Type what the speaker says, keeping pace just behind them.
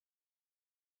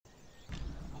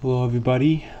Hello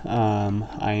everybody,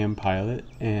 I am Pilot,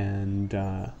 and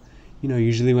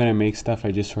usually when I make stuff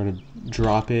I just sort of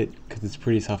drop it because it's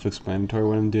pretty self-explanatory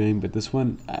what I'm doing, but this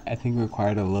one I think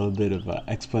required a little bit of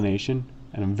explanation,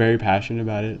 and I'm very passionate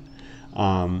about it.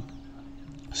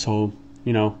 So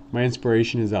my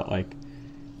inspiration is that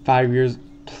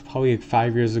probably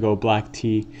 5 years ago, Black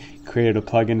T created a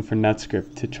plugin for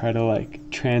Nutscript to try to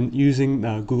using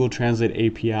the Google Translate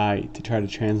API to try to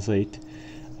translate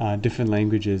different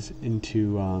languages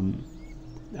into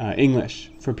English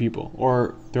for people,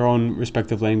 or their own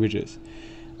respective languages.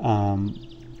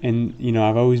 And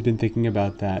I've always been thinking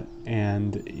about that,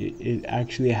 and it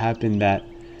actually happened that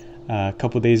a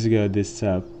couple days ago this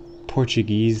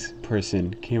Portuguese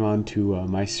person came onto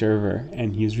my server,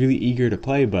 and he was really eager to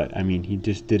play, but I mean he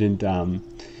just didn't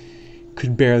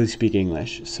could barely speak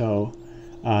English. So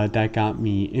that got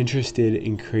me interested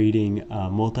in creating a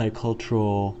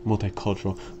multilingual,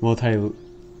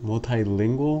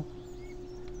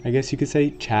 I guess you could say,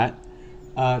 chat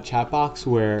box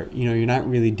where you're not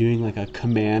really doing like a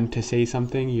command to say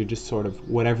something. You're just sort of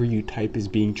whatever you type is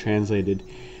being translated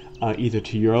either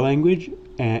to your language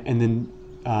and then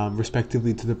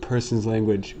respectively to the person's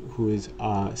language who is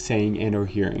saying and or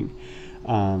hearing.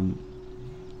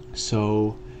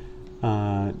 So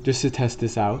just to test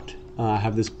this out, I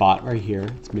have this bot right here.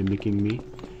 It's mimicking me,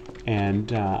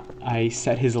 and I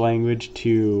set his language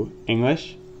to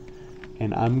English,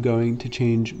 and I'm going to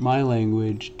change my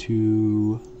language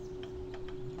to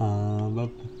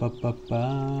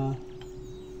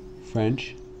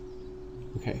French.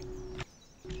 Okay,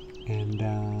 and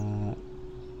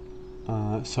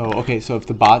so if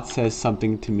the bot says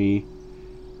something to me,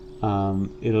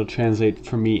 it'll translate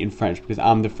for me in French because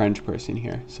I'm the French person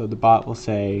here. So the bot will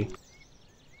say,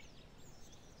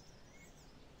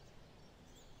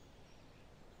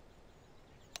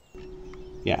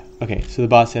 yeah, okay, so the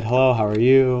bot said, hello, how are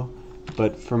you?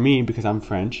 But for me, because I'm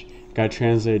French, it got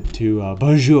translated to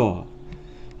bonjour.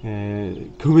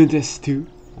 Comment est-tu?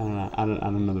 I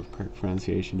don't know the correct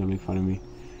pronunciation, don't make fun of me.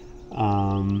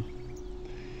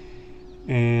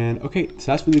 And okay,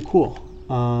 so that's really cool.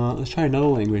 Let's try another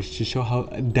language to show how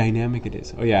dynamic it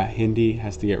is. Oh yeah, Hindi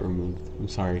has to get removed. I'm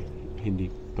sorry, Hindi,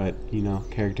 but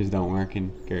characters don't work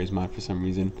in Gary's mod for some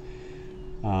reason.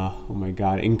 Oh my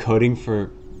god, encoding for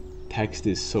text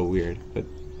is so weird, but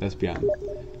that's beyond.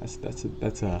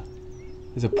 That's a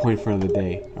point for another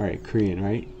day. All right, Korean,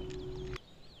 right?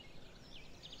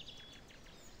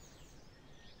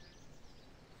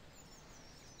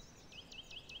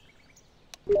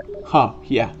 Huh,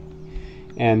 yeah.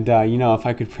 And if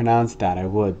I could pronounce that, I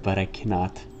would, but I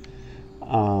cannot.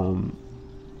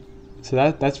 So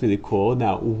that's really cool.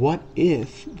 Now, what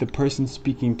if the person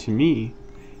speaking to me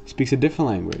speaks a different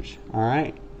language? All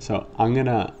right. So I'm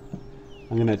gonna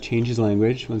change his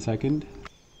language. 1 second.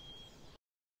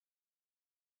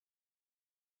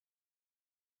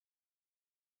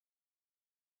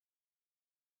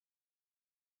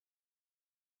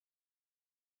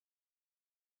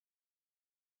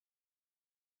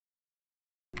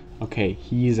 Okay,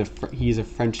 he is a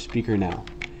French speaker now,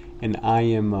 and I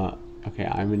am okay.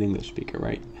 I'm an English speaker,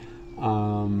 right?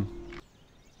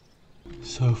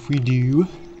 So if we do.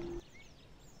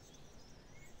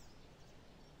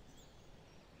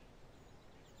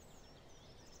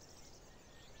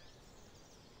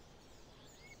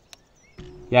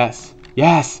 Yes,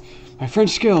 my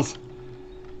French skills.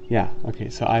 Yeah, okay,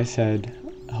 so I said,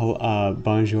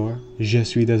 bonjour, je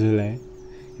suis désolé,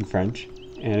 in French,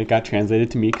 and it got translated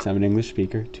to me, because I'm an English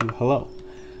speaker, to hello,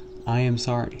 I am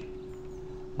sorry.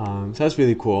 So that's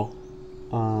really cool.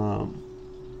 I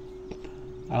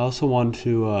also want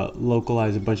to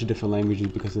localize a bunch of different languages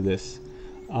because of this.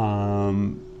 For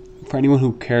anyone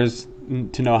who cares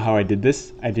to know how I did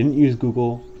this, I didn't use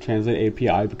Google Translate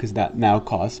API because that now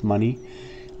costs money.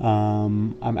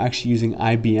 I'm actually using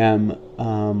Ibm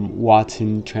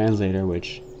Watson Translator,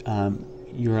 which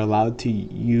you're allowed to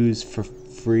use for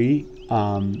free.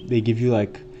 They give you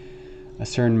like a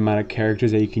certain amount of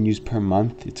characters that you can use per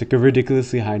month. It's like a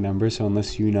ridiculously high number, so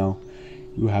unless you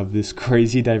have this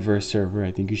crazy diverse server, I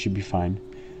think you should be fine.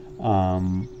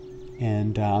 And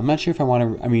I'm not sure if I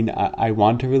want to, I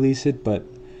want to release it, but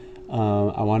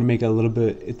I want to make it a little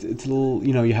bit, it's a little,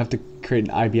 you have to create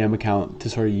an IBM account to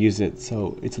sort of use it,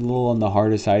 so it's a little on the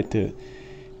harder side to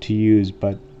use,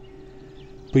 but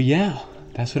yeah,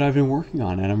 that's what I've been working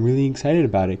on, and I'm really excited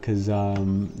about it, because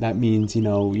that means, you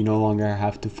no longer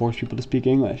have to force people to speak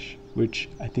English, which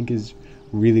I think is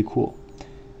really cool.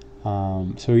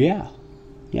 So yeah,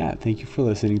 thank you for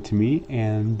listening to me,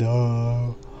 and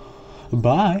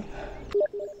bye.